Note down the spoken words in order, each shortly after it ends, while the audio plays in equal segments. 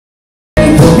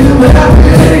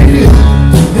happy.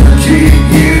 He'll keep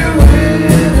you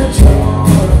in a jar,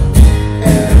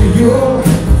 and you'll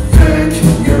think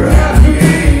you're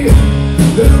happy.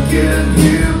 He'll give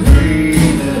you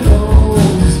breathing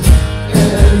holes,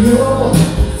 and you'll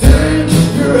think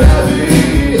you're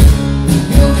happy.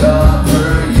 He'll cover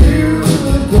you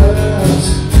with glass,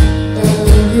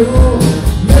 and you'll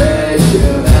make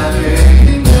him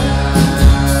happy. Now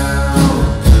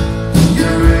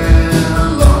you're in a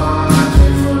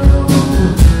laundry room.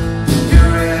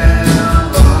 You're in a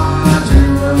laundry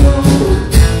room.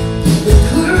 The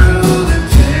clue that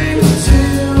came to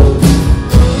you.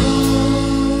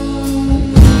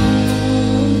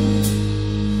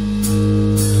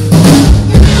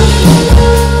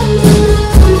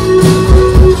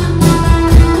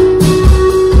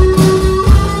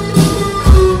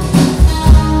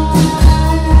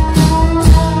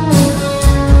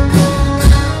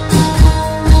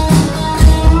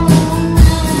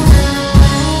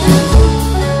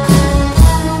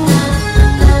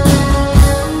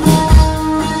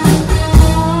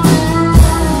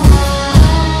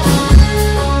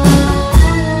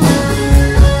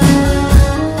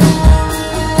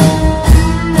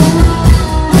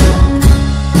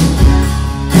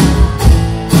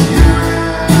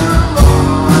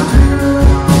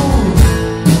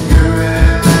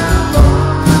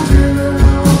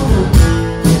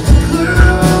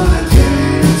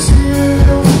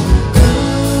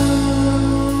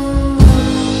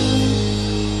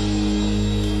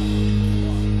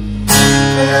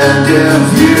 And if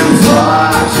you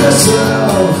fuck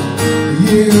yourself,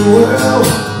 you will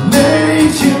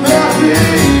make him happy.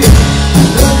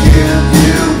 They'll give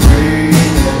you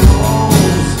breathing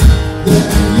holes,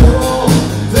 then you'll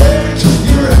think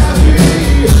you're happy.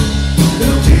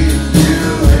 They'll keep you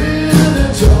in a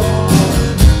jar,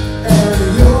 and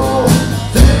you'll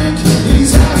think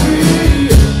he's happy.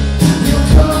 He'll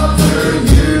cover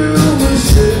you with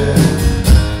shit,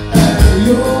 and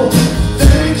you'll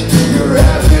think you're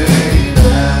happy.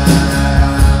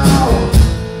 Now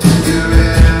you're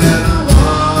in a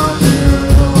laundry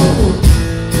room.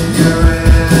 You're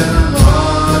in a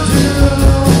laundry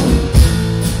room.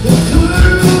 The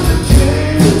clue that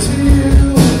came to you.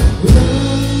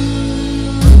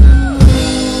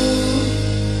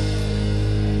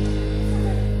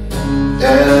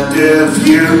 And if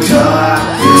you cut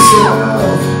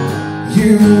yourself,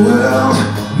 you will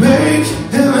make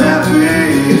him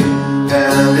happy.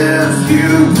 And if you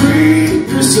breathe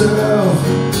yourself,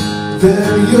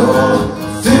 then you'll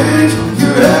think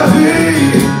you're happy.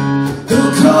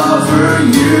 He'll cover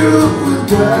you with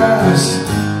glass,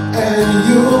 and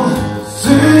you'll